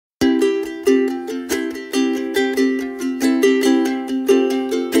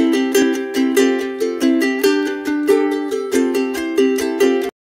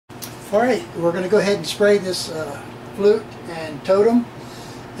Alright, we're going to go ahead and spray this flute and totem,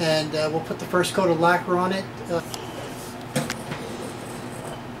 and we'll put the first coat of lacquer on it.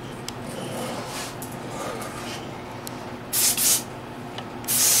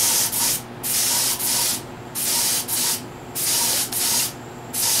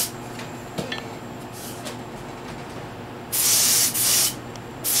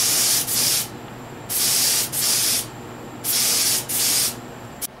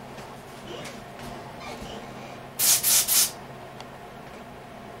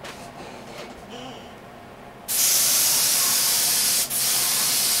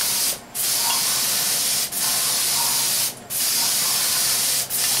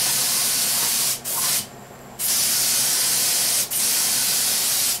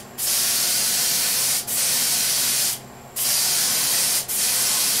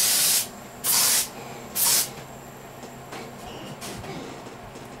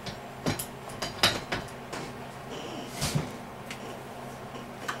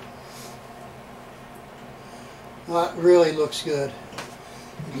 Well, that really looks good.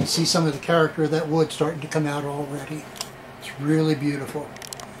 You can see some of the character of that wood starting to come out already. It's really beautiful.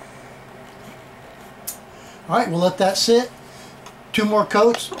 Alright, we'll let that sit. 2 more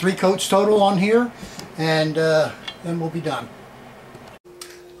coats, 3 coats total on here, and then we'll be done.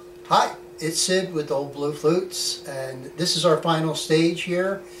 Hi, it's Sid with Oldblue Flutes, and this is our final stage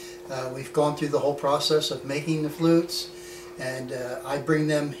here. We've gone through the whole process of making the flutes, and I bring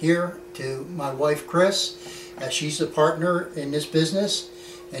them here to my wife Chris. She's a partner in this business,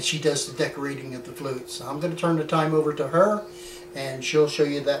 and she does the decorating of the flutes. So I'm going to turn the time over to her, and she'll show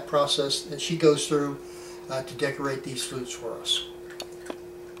you that process that she goes through to decorate these flutes for us.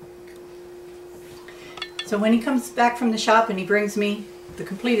 So when he comes back from the shop and he brings me the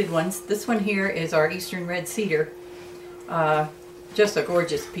completed ones, this one here is our Eastern Red Cedar. Just a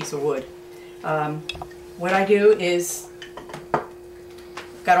gorgeous piece of wood. What I do is,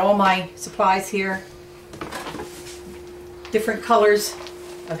 got all my supplies here, different colors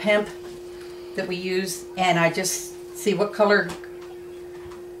of hemp that we use, and I just see what color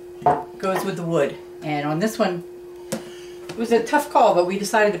goes with the wood. And on this one, it was a tough call, but we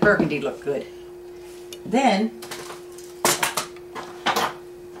decided the burgundy looked good. Then,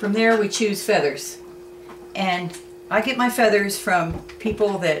 from there we choose feathers. And I get my feathers from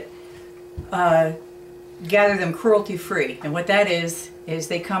people that gather them cruelty-free. And what that is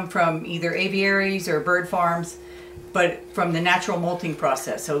they come from either aviaries or bird farms, but from the natural molting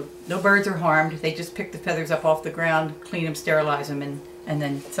process. So no birds are harmed. They just pick the feathers up off the ground, clean them, sterilize them, and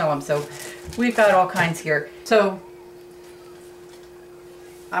then sell them. So we've got all kinds here. So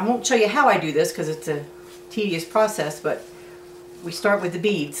I won't show you how I do this because it's a tedious process, but we start with the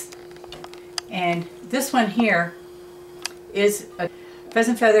beads. And this one here is a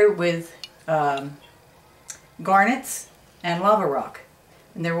pheasant feather with garnets and lava rock.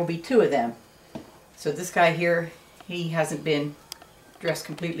 And there will be 2 of them. So this guy here, he hasn't been dressed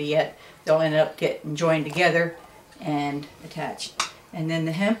completely yet. They'll end up getting joined together and attached. And then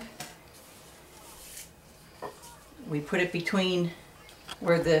the hemp, we put it between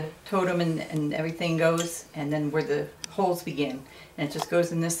where the totem and everything goes, and then where the holes begin. And it just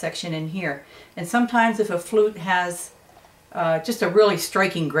goes in this section in here. And sometimes if a flute has just a really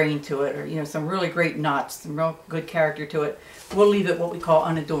striking grain to it, or you know, some really great knots, some real good character to it, we'll leave it what we call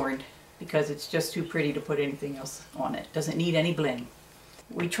unadorned, because it's just too pretty to put anything else on it. Doesn't need any bling.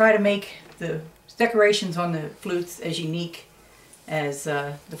 We try to make the decorations on the flutes as unique as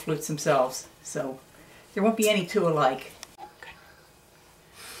the flutes themselves, so there won't be any 2 alike.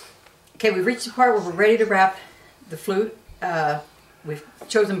 Okay, we've reached the part where we're ready to wrap the flute. We've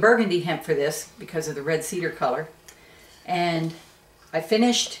chosen burgundy hemp for this because of the red cedar color. And I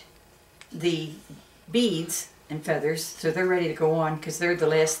finished the beads and feathers, so they're ready to go on because they're the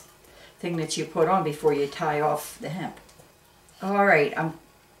last thing that you put on before you tie off the hemp. Alright, I'm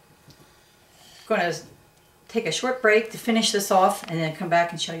going to take a short break to finish this off and then come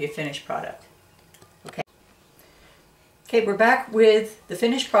back and show you a finished product. Okay, we're back with the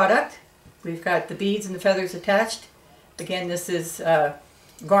finished product. We've got the beads and the feathers attached. Again, this is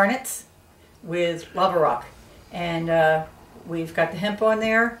garnets with lava rock. And we've got the hemp on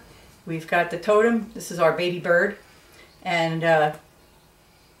there. We've got the totem. This is our baby bird. And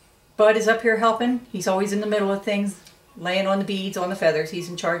Bud is up here helping. He's always in the middle of things, laying on the beads, on the feathers. He's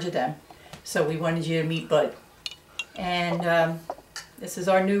in charge of them. So we wanted you to meet Bud. And this is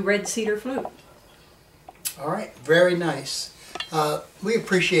our new red cedar flute. Alright, very nice. We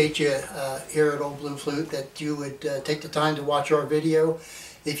appreciate you here at Oldblue Flute that you would take the time to watch our video.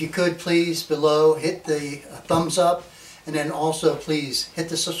 If you could, please, below, hit the thumbs up And then also please hit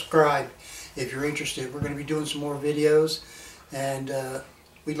the subscribe if you're interested. We're going to be doing some more videos, and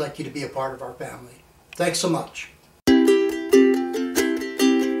we'd like you to be a part of our family. Thanks so much.